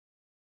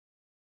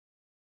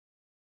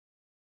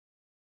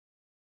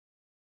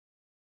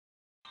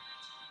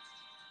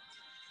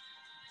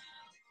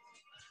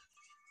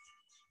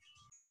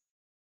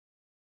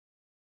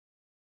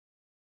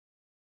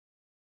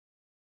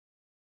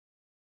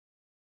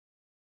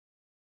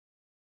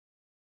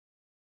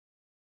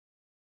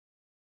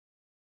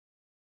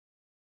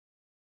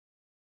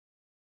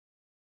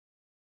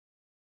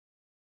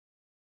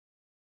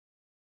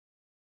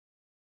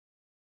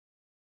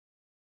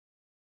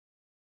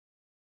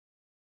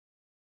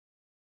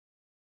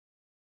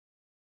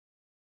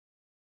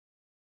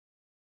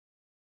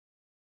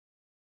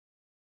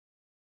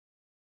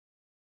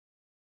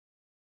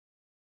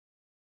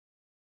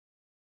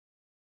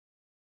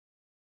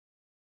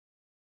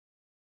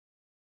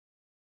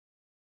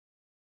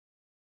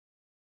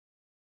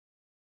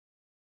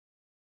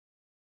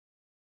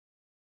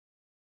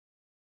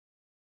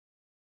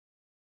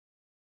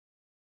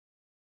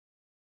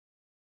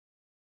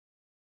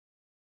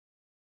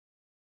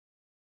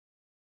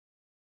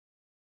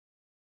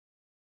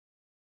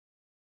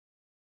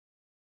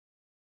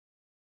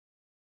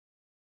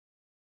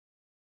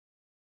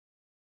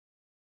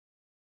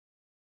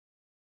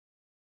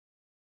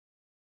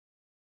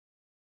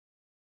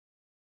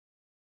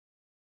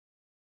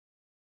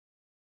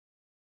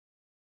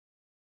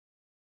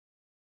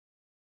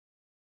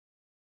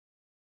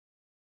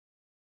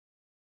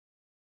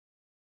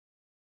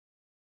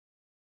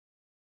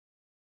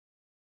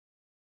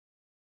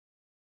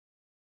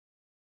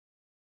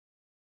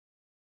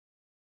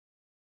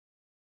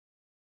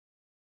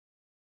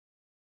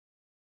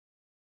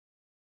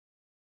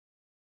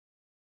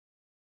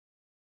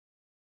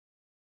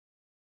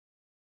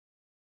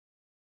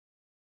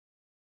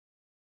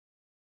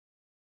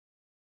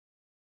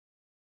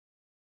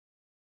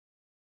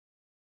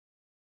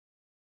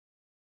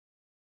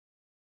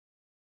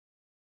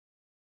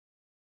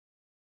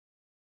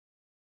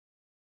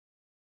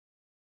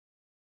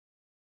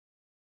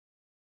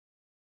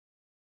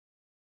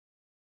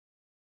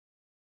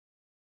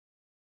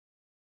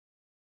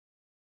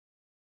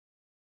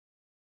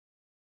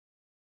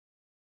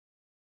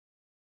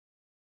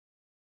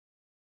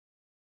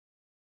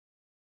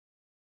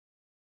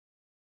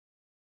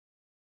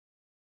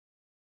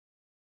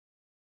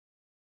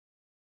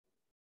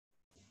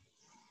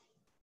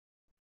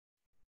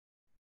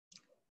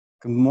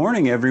Good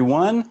morning,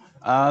 everyone.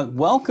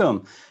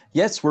 Welcome.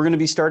 Yes, we're going to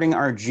be starting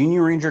our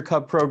Junior Ranger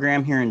Cub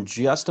program here in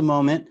just a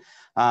moment.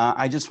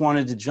 I just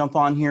wanted to jump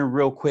on here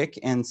real quick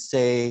and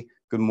say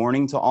good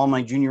morning to all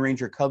my Junior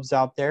Ranger Cubs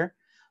out there.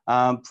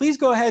 Please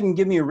go ahead and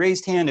give me a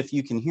raised hand if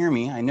you can hear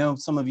me. I know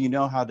some of you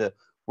know how to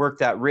work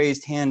that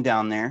raised hand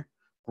down there.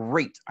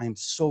 Great. I'm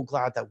so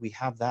glad that we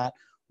have that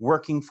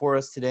working for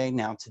us today.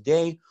 Now,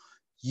 today,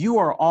 you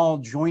are all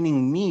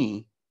joining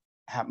me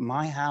at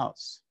my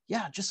house.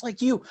 Yeah, just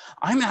like you.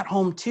 I'm at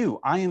home too.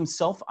 I am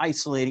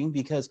self-isolating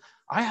because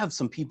I have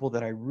some people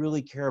that I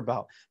really care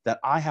about that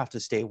I have to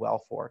stay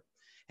well for.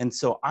 And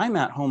so I'm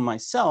at home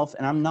myself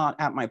and I'm not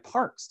at my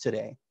parks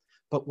today.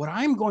 But what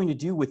I'm going to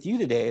do with you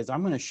today is I'm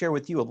going to share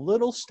with you a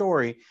little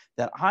story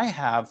that I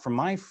have from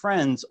my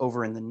friends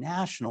over in the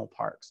national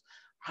parks.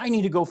 I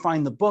need to go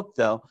find the book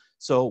though.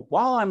 So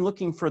while I'm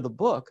looking for the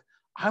book,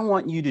 I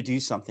want you to do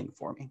something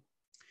for me.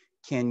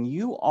 Can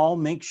you all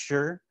make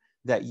sure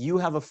that you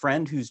have a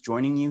friend who's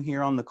joining you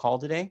here on the call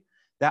today?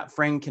 That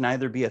friend can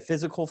either be a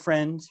physical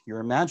friend,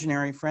 your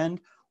imaginary friend,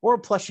 or a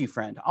plushie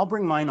friend. I'll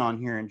bring mine on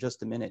here in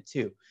just a minute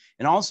too.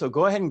 And also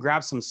go ahead and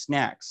grab some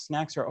snacks.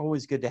 Snacks are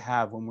always good to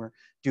have when we're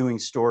doing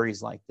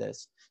stories like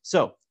this.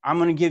 So I'm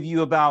gonna give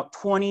you about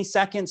 20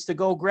 seconds to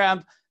go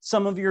grab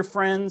some of your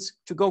friends,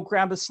 to go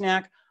grab a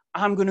snack.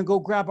 I'm gonna go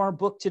grab our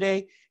book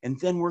today, and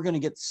then we're gonna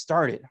get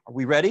started. Are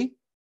we ready?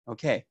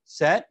 Okay,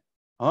 set.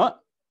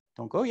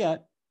 Don't go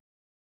yet.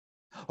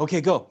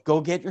 Okay, go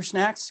get your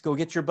snacks, go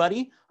get your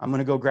buddy. I'm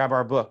gonna go grab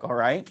our book, all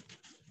right?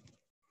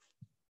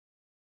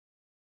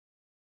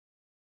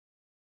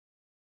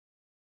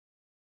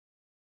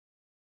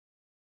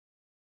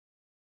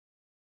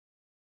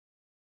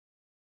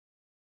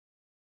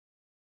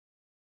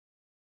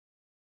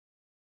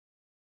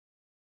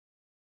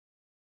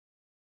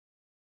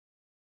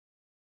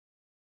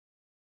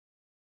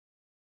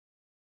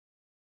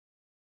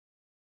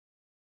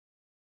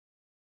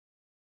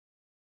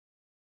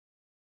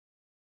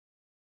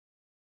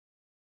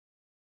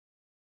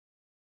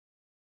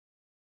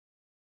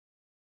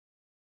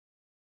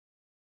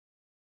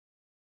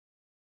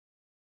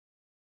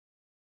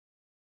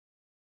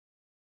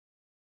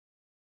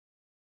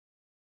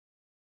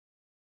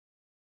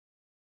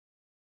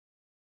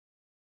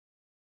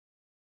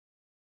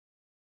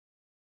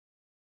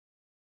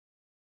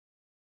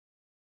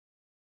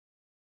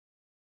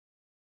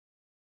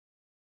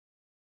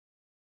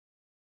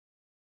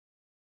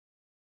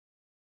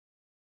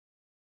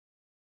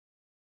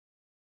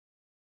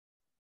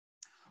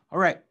 All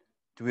right,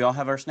 do we all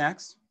have our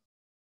snacks?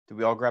 Do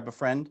we all grab a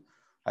friend?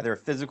 Either a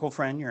physical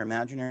friend, your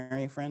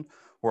imaginary friend,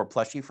 or a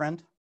plushie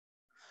friend?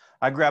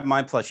 I grabbed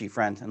my plushie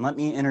friend, and let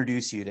me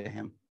introduce you to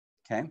him,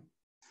 okay?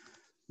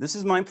 This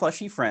is my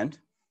plushie friend,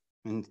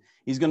 and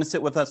he's gonna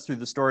sit with us through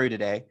the story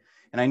today.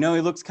 And I know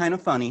he looks kind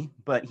of funny,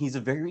 but he's a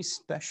very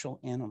special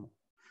animal.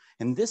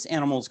 And this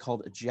animal is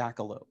called a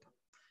jackalope.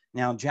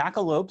 Now,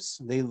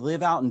 jackalopes, they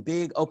live out in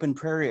big open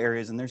prairie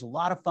areas, and there's a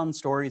lot of fun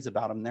stories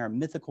about them. They're a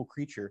mythical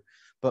creature.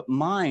 But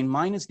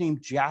mine is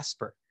named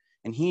Jasper,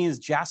 and he is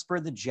Jasper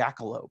the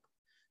jackalope.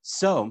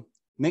 So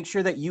make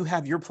sure that you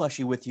have your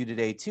plushie with you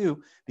today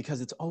too,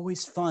 because it's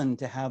always fun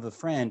to have a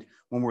friend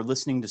when we're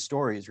listening to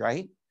stories,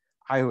 right?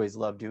 I always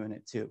love doing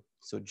it too.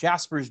 So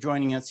Jasper's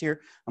joining us here.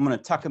 I'm gonna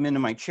tuck him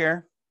into my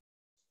chair.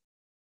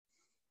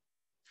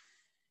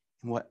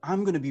 And what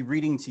I'm gonna be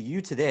reading to you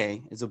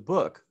today is a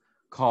book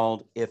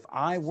called If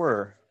I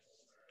Were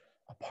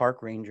a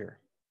Park Ranger.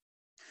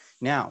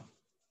 Now,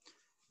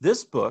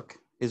 this book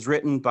is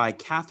written by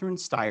Catherine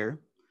Stier.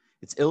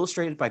 It's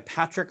illustrated by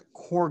Patrick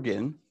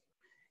Corrigan,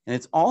 and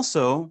it's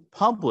also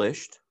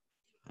published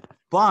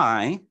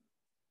by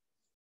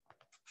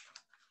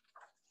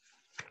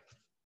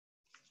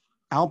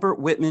Albert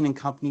Whitman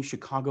Company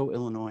Chicago,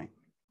 Illinois.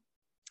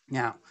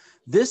 Now,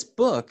 this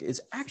book is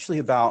actually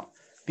about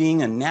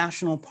being a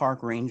national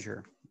park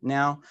ranger.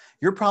 Now,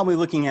 you're probably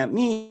looking at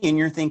me and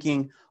you're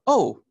thinking,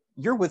 oh,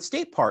 you're with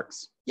state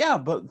parks. Yeah,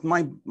 but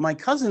my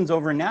cousins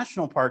over in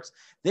national parks,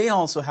 they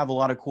also have a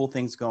lot of cool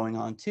things going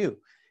on too.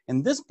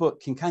 And this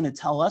book can kind of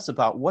tell us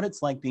about what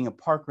it's like being a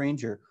park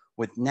ranger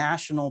with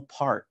national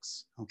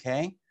parks,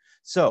 okay?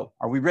 So,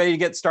 are we ready to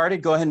get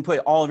started? Go ahead and put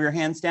all of your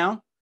hands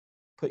down.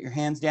 Put your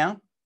hands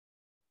down.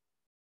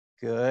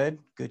 Good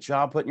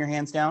job putting your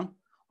hands down.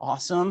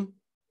 Awesome,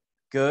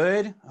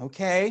 good,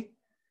 okay.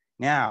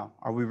 Now,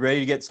 are we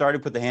ready to get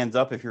started? Put the hands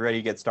up if you're ready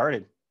to get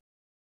started.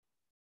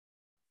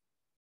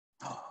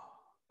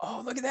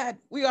 Oh, look at that.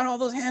 We got all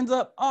those hands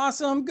up.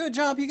 Awesome. Good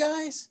job, you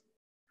guys.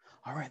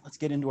 All right, let's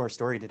get into our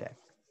story today.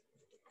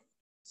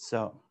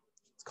 So,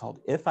 it's called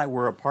If I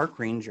Were a Park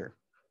Ranger.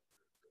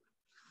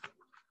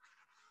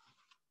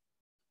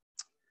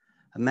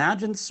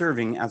 Imagine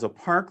serving as a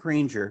park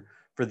ranger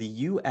for the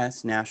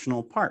U.S.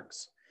 National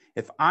Parks.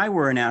 If I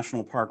were a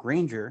national park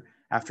ranger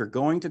after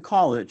going to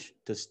college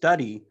to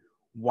study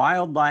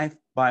wildlife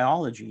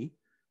biology,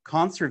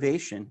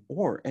 conservation,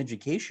 or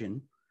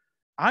education,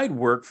 I'd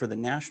work for the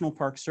National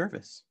Park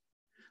Service.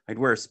 I'd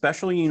wear a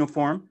special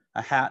uniform,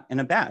 a hat,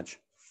 and a badge.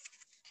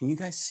 Can you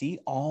guys see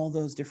all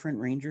those different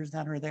rangers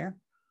that are there?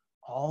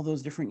 all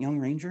those different young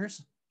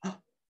rangers?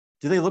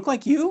 Do they look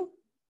like you?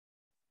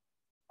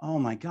 Oh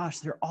my gosh,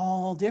 they're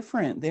all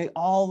different. They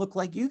all look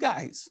like you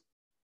guys.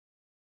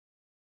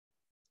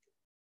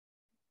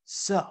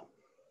 So,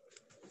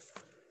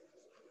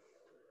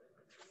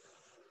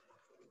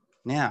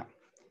 now,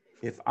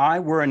 if I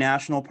were a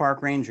national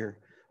park ranger,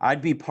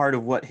 I'd be part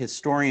of what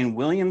historian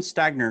William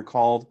Stagner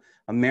called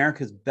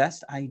America's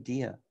best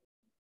idea.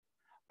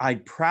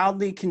 I'd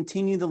proudly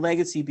continue the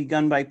legacy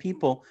begun by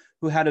people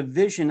who had a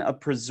vision of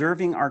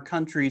preserving our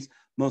country's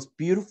most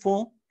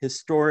beautiful,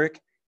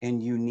 historic,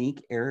 and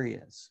unique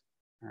areas.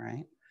 All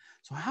right.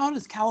 So how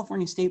does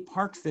California State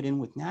Park fit in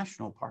with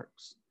national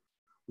parks?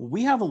 Well,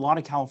 we have a lot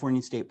of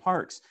California state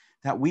parks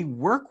that we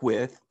work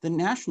with the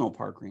national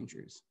park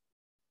rangers.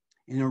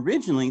 And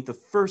originally, the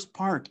first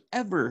park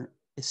ever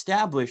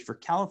established for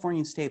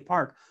California State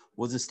Park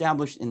was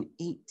established in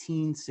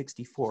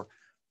 1864.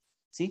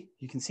 See,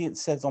 you can see it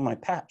says on my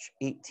patch,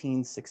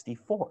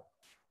 1864.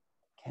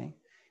 Okay.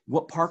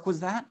 What park was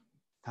that?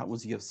 That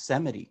was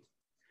Yosemite.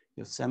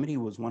 Yosemite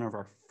was one of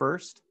our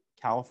first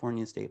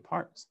California state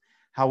parks.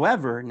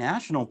 However,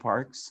 national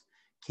parks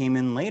came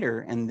in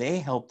later and they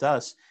helped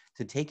us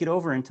to take it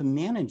over and to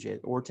manage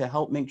it, or to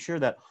help make sure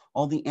that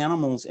all the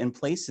animals and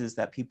places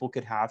that people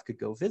could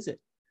go visit.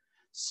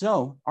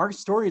 So our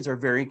stories are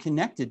very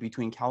connected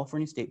between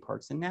California state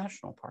parks and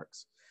national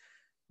parks.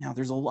 Now,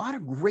 there's a lot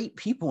of great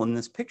people in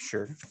this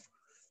picture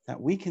that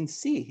we can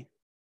see.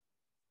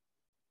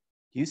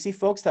 Do you see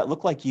folks that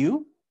look like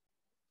you?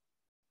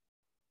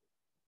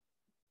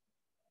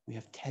 We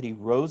have Teddy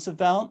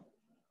Roosevelt.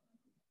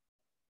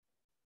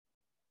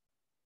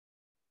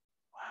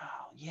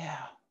 Wow, yeah.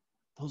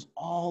 Those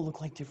all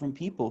look like different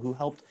people who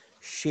helped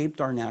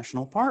shape our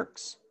national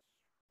parks.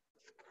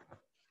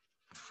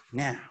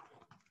 Now,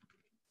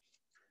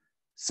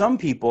 some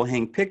people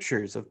hang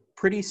pictures of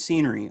pretty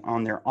scenery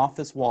on their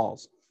office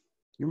walls.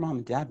 Your mom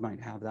and dad might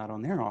have that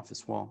on their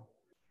office wall.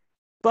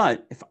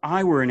 But if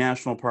I were a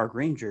national park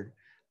ranger,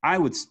 I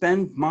would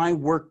spend my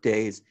work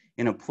days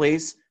in a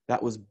place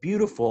that was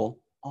beautiful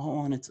all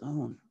on its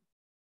own.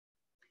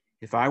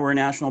 If I were a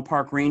national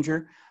park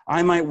ranger,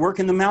 I might work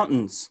in the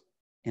mountains,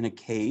 in a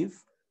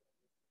cave,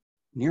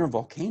 near a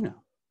volcano,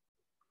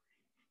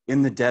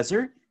 in the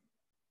desert,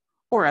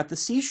 or at the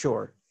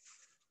seashore,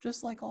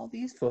 just like all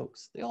these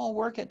folks. They all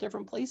work at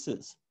different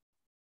places.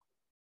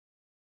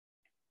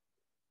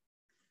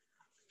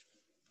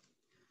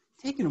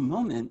 Taking a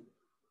moment,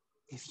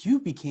 if you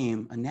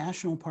became a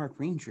national park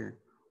ranger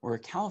or a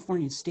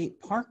California state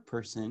park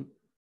person,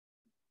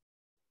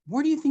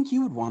 where do you think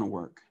you would want to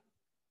work?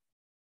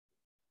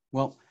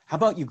 Well, how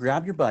about you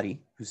grab your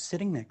buddy who's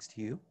sitting next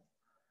to you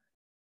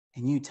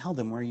and you tell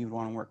them where you'd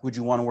want to work. Would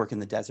you want to work in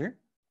the desert?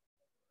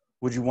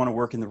 Would you want to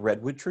work in the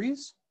redwood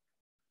trees?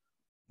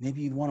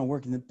 Maybe you'd want to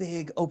work in the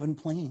big open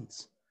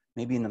plains,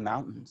 maybe in the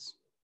mountains.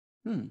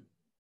 It's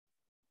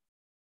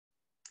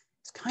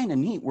kind of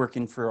neat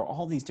working for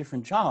all these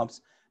different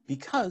jobs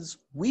because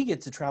we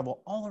get to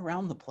travel all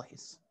around the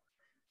place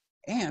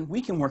and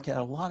we can work at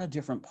a lot of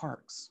different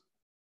parks.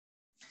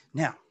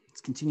 Now,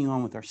 let's continue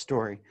on with our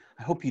story.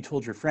 I hope you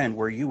told your friend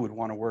where you would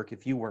want to work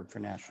if you worked for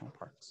national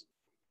parks.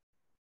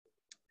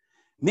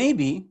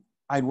 Maybe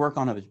I'd work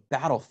on a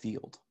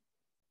battlefield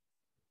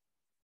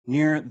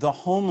near the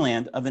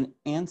homeland of an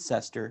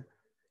ancestor,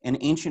 an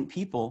ancient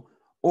people,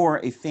 or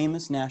a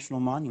famous national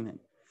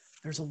monument.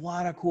 There's a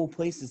lot of cool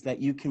places that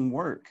you can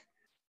work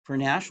for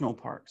national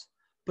parks,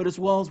 but as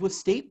well as with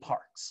state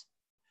parks.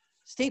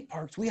 State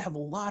parks, we have a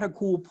lot of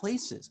cool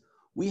places.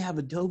 We have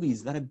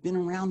adobes that have been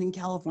around in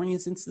California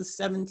since the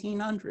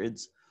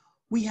 1700s.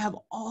 We have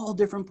all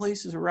different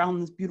places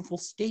around this beautiful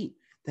state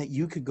that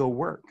you could go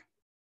work.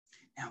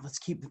 Now let's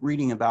keep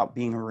reading about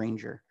being a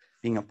ranger,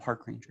 being a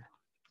park ranger.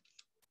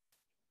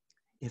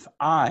 If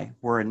I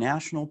were a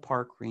national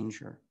park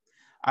ranger,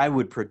 I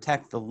would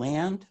protect the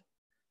land,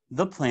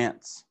 the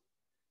plants,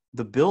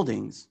 the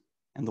buildings,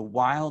 and the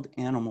wild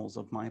animals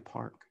of my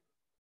park.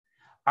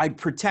 I'd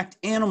protect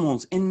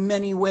animals in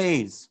many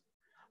ways.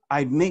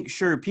 I'd make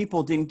sure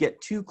people didn't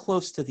get too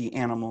close to the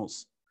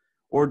animals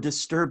or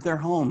disturb their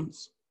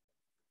homes.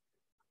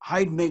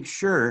 I'd make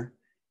sure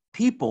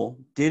people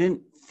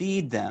didn't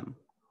feed them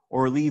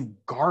or leave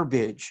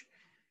garbage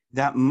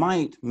that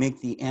might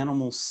make the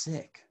animals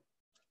sick.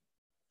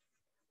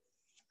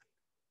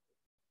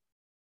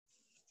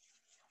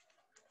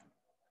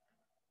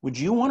 Would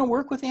you want to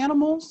work with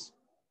animals?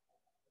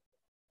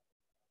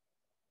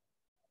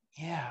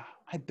 Yeah,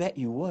 I bet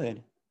you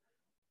would.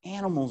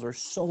 Animals are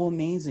so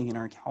amazing in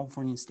our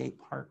California state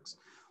parks.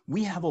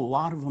 We have a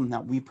lot of them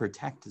that we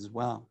protect as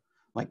well,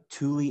 like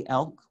Thule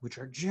elk, which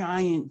are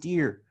giant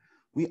deer.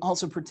 We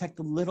also protect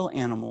the little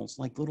animals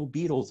like little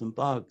beetles and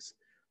bugs.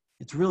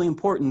 It's really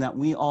important that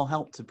we all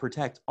help to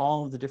protect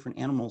all of the different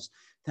animals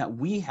that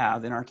we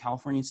have in our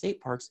California state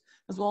parks,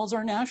 as well as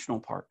our national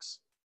parks.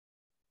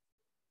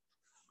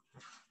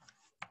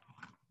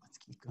 Let's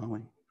keep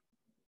going.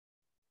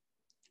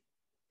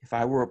 If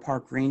I were a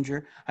park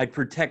ranger, I'd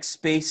protect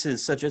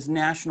spaces such as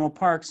national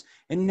parks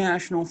and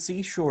national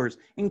seashores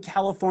in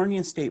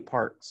California state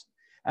parks.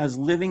 as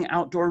living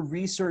outdoor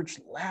research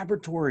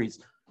laboratories.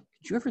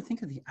 Did you ever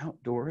think of the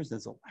outdoors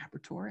as a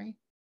laboratory?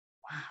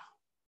 Wow.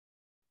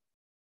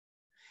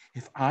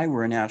 If I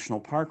were a national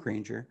park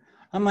ranger,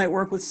 I might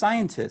work with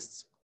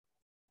scientists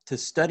to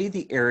study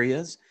the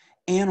areas,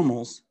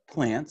 animals,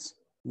 plants,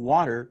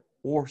 water,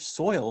 or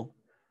soil,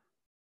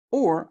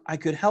 or I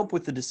could help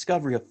with the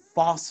discovery of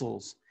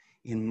fossils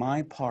in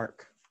my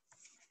park.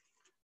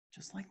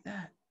 Just like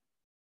that.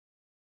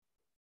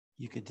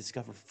 You could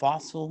discover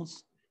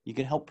fossils. You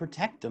could help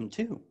protect them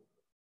too.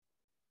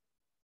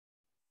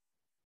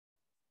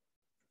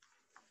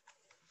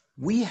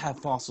 We have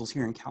fossils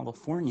here in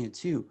California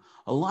too.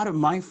 A lot of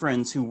my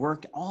friends who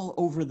work all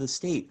over the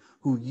state,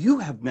 who you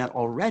have met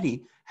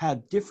already,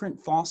 had different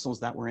fossils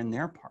that were in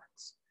their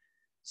parks.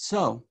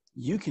 So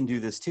you can do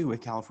this too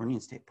with California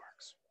state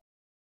parks.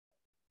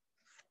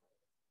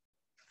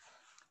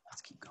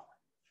 Let's keep going.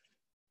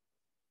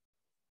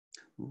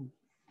 Ooh.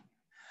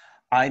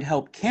 I'd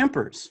help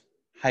campers,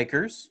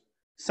 hikers,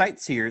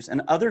 sightseers,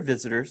 and other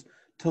visitors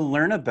to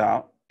learn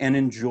about and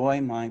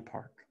enjoy my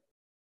park.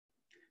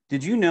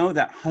 Did you know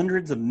that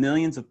hundreds of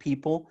millions of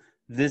people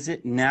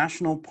visit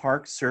National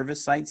Park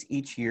Service sites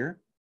each year?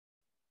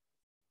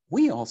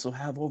 We also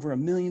have over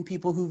 1 million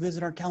people who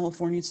visit our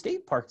California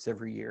state parks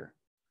every year.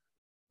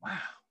 Wow.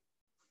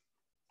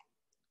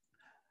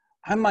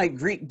 I might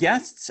greet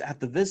guests at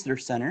the visitor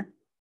center,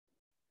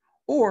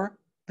 or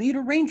lead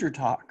a ranger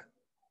talk,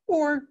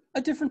 or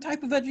a different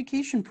type of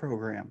education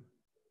program.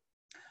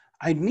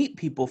 I'd meet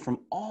people from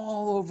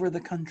all over the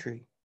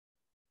country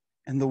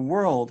and the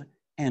world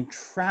and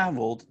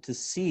traveled to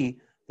see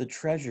the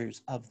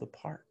treasures of the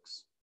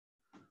parks.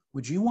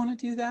 Would you want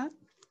to do that?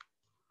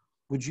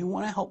 Would you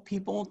want to help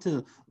people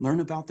to learn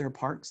about their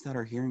parks that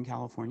are here in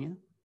California?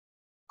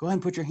 Go ahead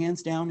and put your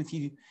hands down.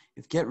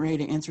 If get ready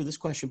to answer this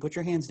question, put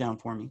your hands down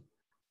for me.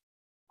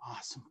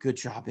 Awesome. Good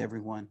job,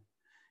 everyone.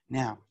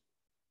 Now,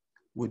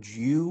 would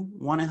you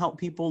want to help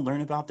people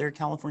learn about their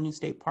California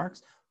state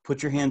parks?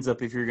 Put your hands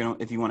up if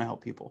you want to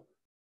help people.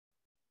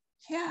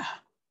 Yeah,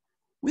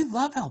 we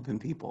love helping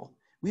people.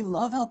 We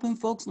love helping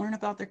folks learn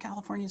about their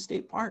California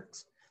state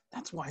parks.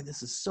 That's why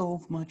this is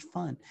so much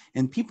fun.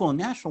 And people in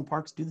national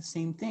parks do the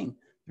same thing.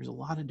 There's a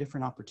lot of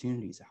different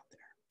opportunities out there.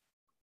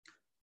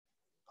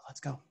 Let's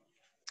go.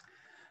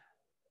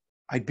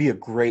 I'd be a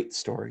great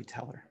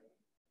storyteller.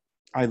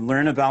 I'd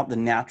learn about the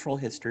natural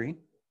history,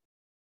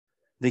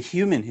 the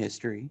human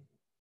history,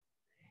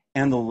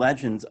 and the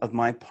legends of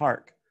my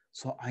park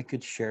so I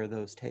could share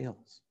those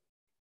tales.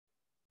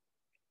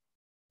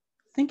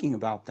 Thinking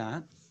about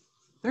that,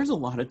 there's a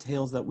lot of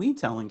tales that we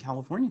tell in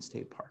California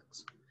state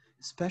parks,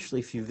 especially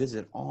if you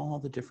visit all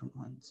the different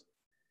ones.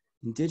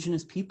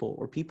 Indigenous people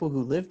or people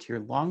who lived here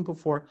long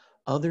before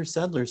other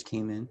settlers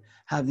came in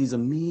have these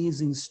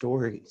amazing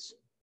stories.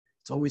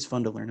 It's always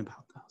fun to learn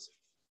about those.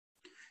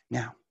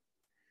 Now,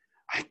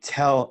 I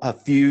tell a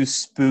few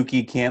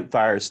spooky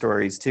campfire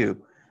stories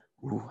too.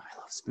 Ooh, I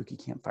love spooky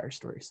campfire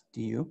stories.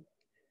 Do you?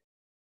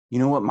 You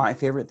know what my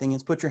favorite thing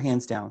is? Put your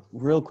hands down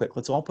real quick.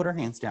 Let's all put our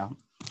hands down.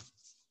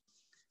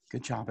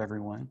 Good job,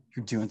 everyone.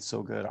 You're doing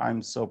so good.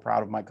 I'm so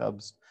proud of my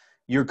Cubs.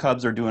 Your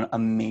Cubs are doing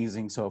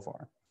amazing so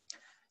far.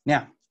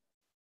 Now,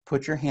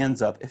 put your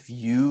hands up if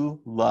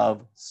you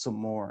love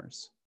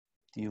s'mores.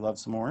 Do you love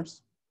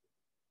s'mores?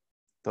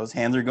 Those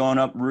hands are going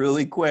up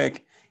really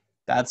quick.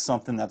 That's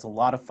something that's a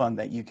lot of fun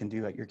that you can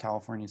do at your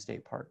California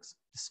state parks,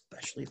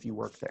 especially if you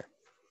work there.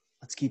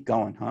 Let's keep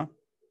going, huh?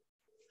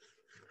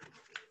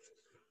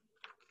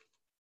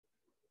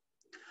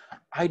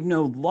 I'd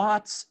know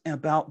lots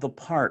about the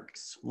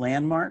parks,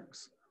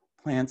 landmarks,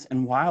 plants,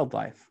 and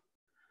wildlife.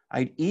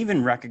 I'd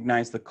even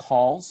recognize the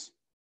calls,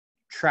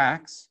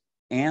 tracks,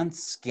 and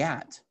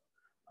scat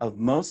of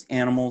most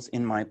animals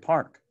in my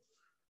park.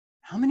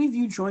 How many of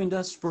you joined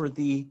us for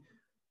the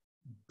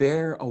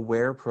Bear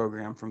Aware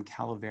program from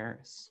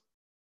Calaveras?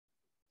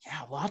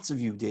 Yeah, lots of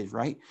you did,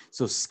 right?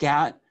 So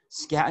scat,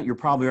 you're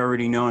probably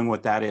already knowing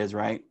what that is,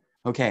 right?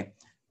 Okay,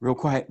 real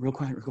quiet.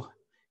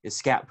 Is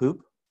scat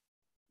poop?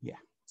 Yeah,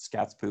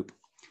 scat's poop.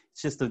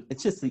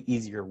 It's just the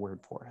easier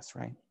word for us,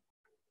 right?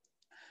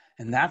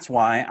 And that's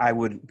why I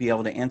would be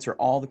able to answer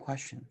all the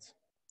questions.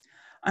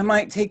 I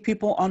might take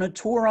people on a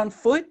tour on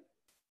foot,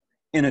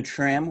 in a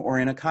tram, or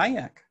in a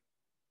kayak.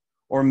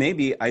 Or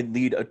maybe I'd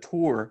lead a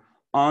tour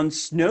on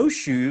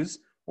snowshoes,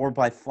 or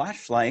by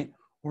flashlight,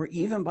 or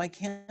even by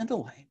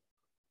candlelight.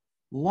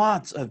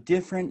 Lots of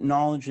different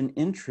knowledge and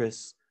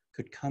interests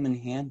could come in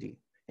handy.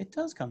 It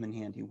does come in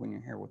handy when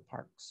you're here with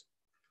parks.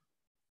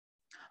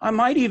 I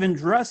might even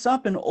dress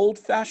up in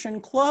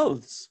old-fashioned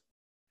clothes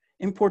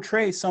and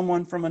portray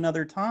someone from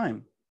another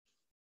time.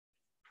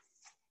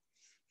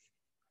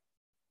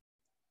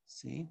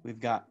 See, we've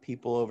got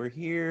people over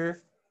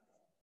here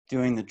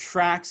doing the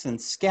tracks and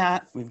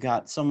scat. We've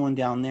got someone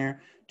down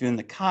there doing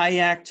the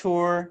kayak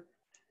tour.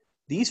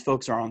 These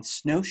folks are on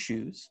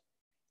snowshoes.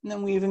 And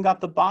then we even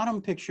got the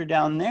bottom picture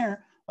down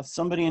there of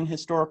somebody in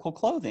historical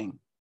clothing.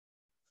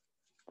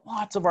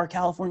 Lots of our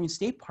California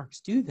state parks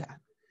do that.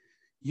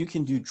 You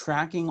can do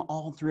tracking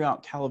all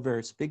throughout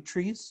Calaveras Big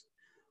Trees.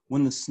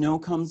 When the snow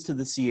comes to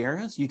the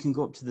Sierras, you can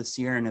go up to the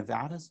Sierra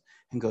Nevadas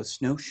and go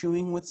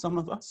snowshoeing with some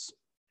of us.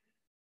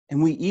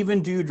 And we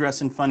even do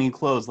dress in funny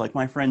clothes, like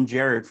my friend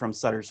Jared from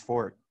Sutter's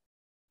Fort.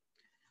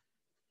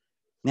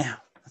 Now,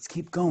 let's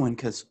keep going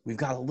because we've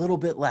got a little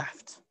bit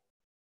left.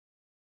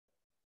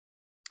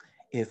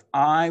 If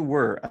I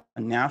were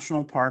a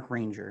national park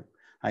ranger,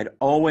 I'd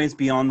always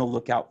be on the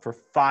lookout for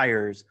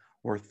fires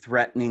or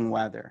threatening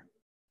weather.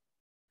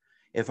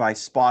 If I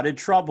spotted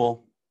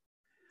trouble,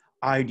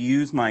 I'd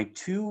use my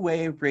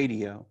two-way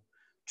radio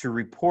to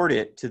report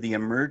it to the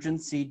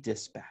emergency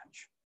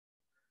dispatch.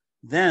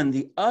 Then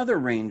the other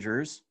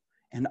rangers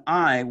and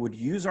I would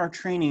use our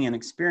training and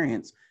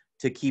experience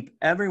to keep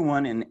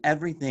everyone and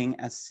everything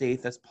as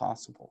safe as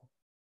possible.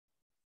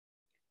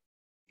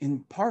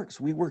 In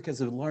parks, we work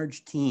as a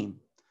large team.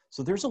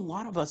 So there's a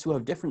lot of us who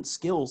have different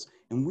skills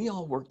and we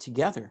all work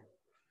together.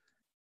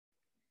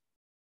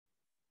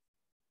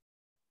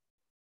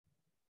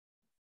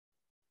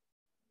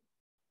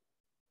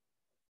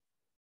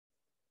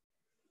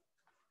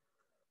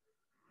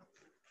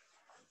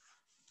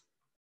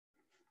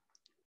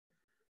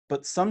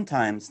 But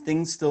sometimes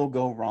things still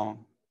go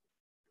wrong.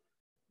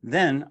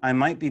 Then I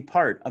might be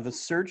part of a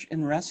search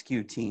and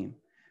rescue team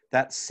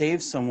that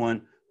saves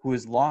someone who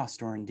is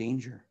lost or in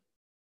danger.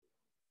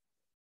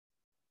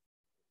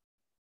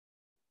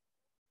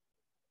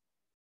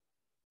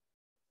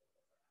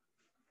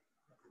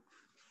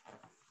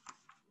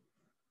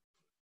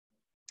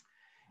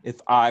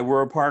 If I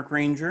were a park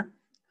ranger,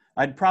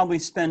 I'd probably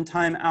spend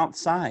time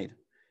outside,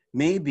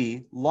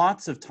 maybe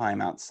lots of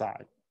time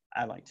outside.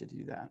 I like to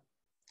do that.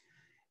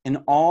 In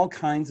all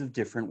kinds of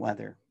different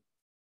weather.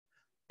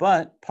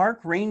 But park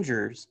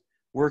rangers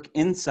work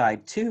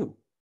inside too.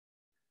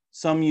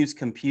 Some use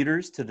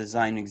computers to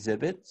design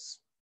exhibits,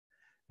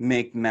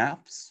 make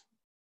maps,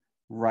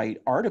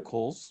 write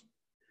articles,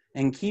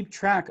 and keep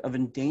track of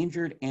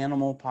endangered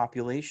animal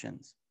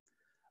populations.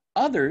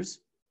 Others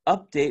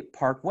update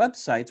park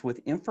websites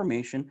with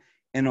information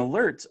and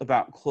alerts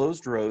about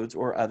closed roads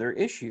or other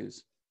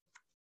issues.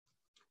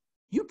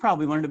 You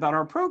probably learned about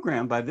our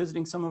program by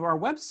visiting some of our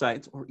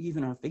websites or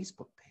even our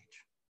Facebook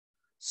page.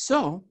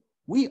 So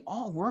we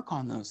all work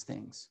on those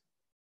things.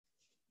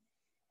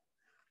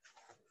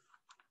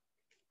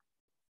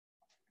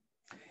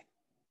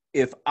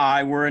 If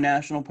I were a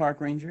national park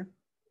ranger,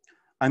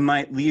 I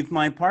might leave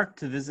my park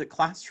to visit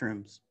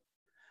classrooms.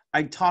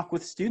 I'd talk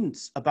with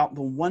students about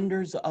the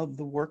wonders of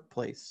the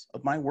workplace,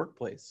 of my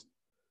workplace,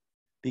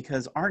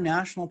 because our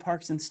national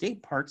parks and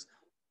state parks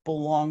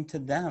belong to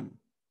them.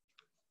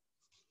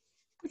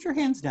 Put your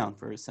hands down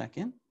for a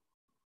second.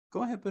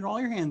 Go ahead, put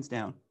all your hands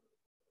down.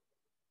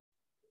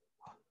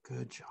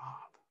 Good job.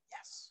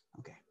 Yes,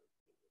 okay.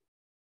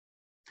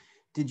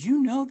 Did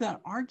you know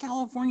that our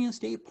California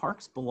state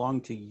parks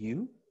belong to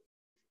you?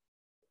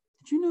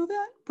 Did you know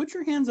that? Put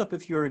your hands up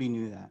if you already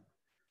knew that.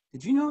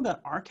 Did you know that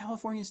our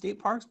California state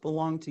parks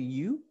belong to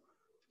you?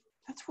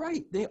 That's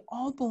right, they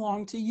all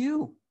belong to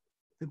you.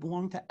 They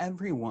belong to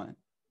everyone.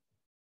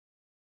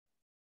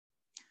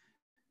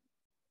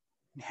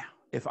 Now,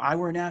 if I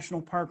were a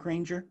national park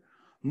ranger,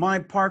 my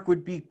park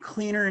would be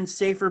cleaner and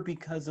safer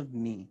because of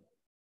me.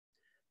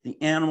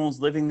 The animals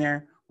living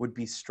there would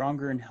be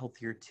stronger and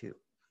healthier too.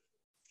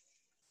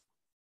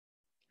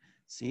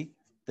 See,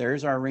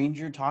 there's our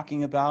ranger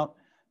talking about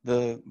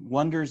the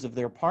wonders of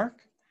their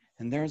park.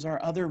 And there's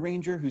our other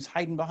ranger who's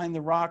hiding behind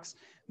the rocks,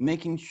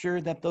 making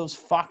sure that those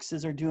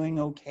foxes are doing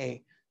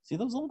okay. See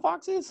those little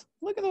foxes?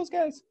 Look at those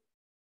guys.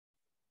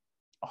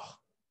 Oh.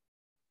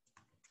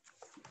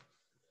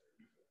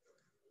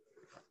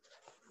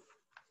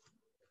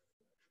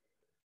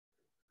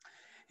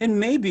 And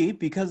maybe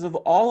because of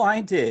all I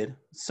did,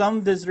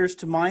 some visitors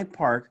to my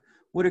park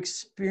would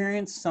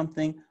experience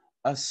something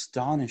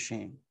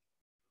astonishing.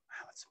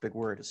 Wow, that's a big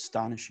word,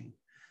 astonishing.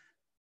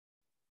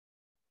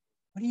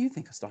 What do you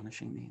think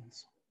astonishing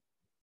means?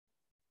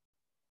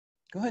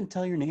 Go ahead and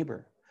tell your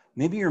neighbor.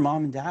 Maybe your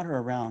mom and dad are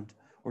around,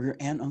 or your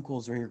aunt,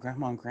 uncles, or your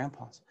grandma and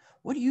grandpas.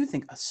 What do you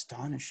think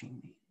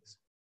astonishing means?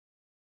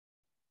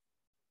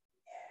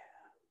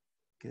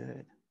 Yeah,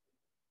 good.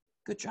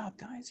 Good job,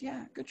 guys.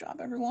 Yeah, good job,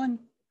 everyone.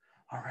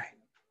 All right.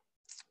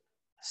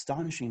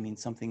 Astonishing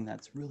means something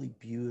that's really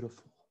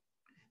beautiful.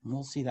 And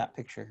we'll see that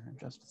picture here in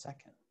just a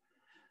second.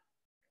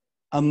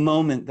 A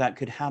moment that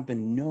could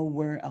happen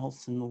nowhere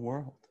else in the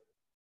world.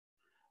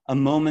 A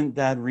moment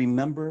that I'd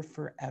remember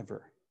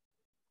forever.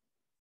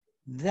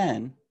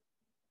 Then,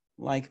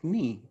 like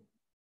me,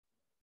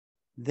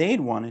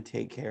 they'd want to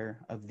take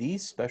care of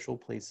these special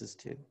places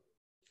too.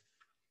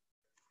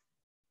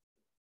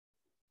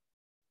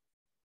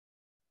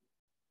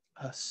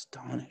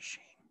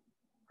 Astonishing,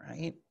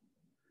 right?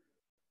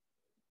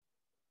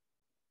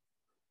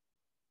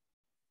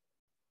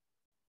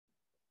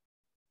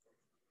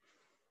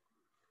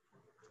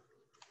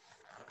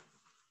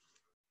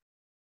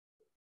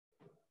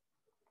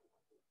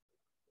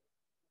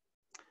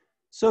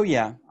 So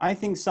yeah, I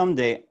think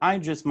someday I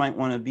just might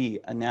want to be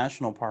a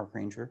national park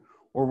ranger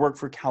or work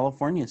for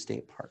California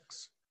state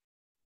parks.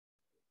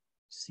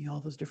 See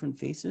all those different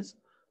faces?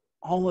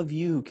 all of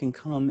you can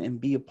come and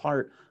be a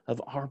part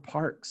of our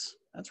parks.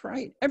 That's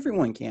right,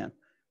 everyone can,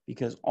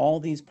 because all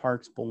these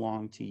parks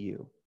belong to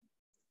you.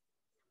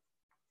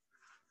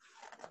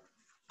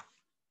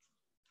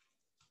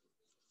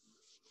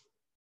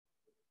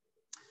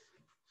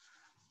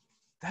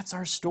 That's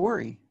our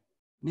story.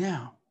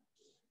 Now,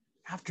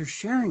 after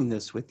sharing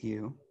this with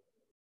you,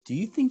 do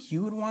you think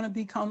you would want to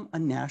become a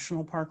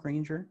national park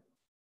ranger?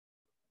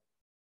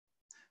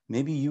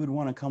 Maybe you would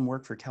want to come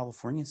work for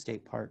California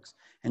State Parks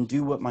and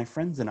do what my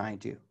friends and I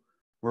do,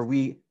 where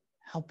we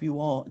help you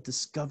all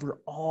discover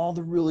all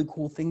the really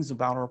cool things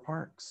about our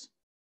parks.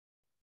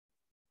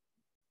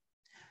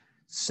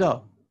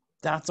 So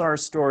that's our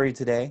story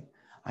today.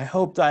 I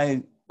hoped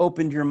I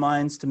opened your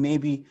minds to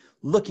maybe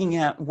looking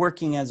at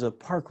working as a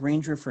park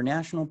ranger for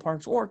national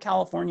parks or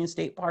California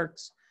State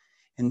Parks,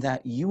 and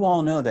that you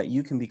all know that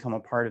you can become a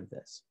part of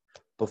this.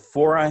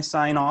 Before I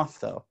sign off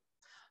though,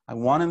 I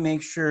want to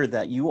make sure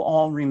that you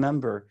all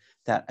remember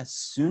that as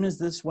soon as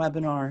this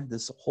webinar,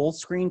 this whole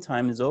screen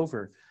time is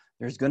over,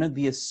 there's going to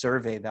be a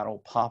survey that'll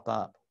pop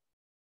up.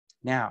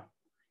 Now,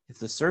 if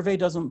the survey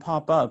doesn't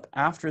pop up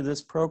after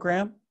this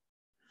program,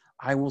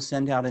 I will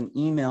send out an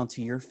email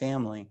to your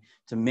family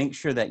to make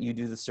sure that you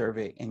do the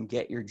survey and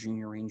get your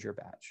Junior Ranger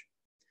badge.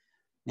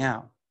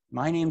 Now,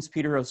 my name's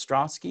Peter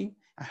Ostrowski.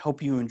 I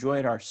hope you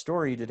enjoyed our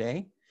story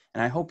today,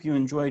 and I hope you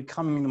enjoyed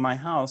coming to my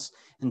house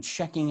and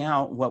checking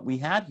out what we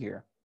had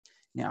here.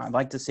 Now, I'd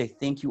like to say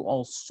thank you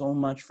all so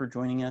much for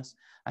joining us.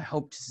 I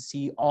hope to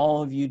see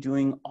all of you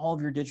doing all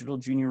of your digital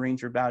Junior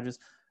Ranger badges.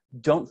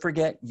 Don't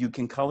forget, you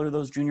can color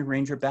those Junior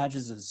Ranger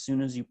badges as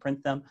soon as you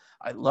print them.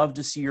 I'd love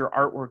to see your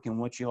artwork and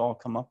what you all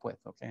come up with,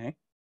 okay?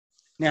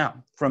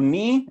 Now, from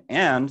me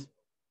and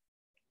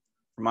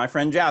from my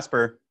friend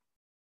Jasper,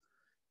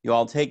 you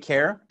all take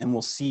care, and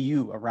we'll see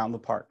you around the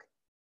park.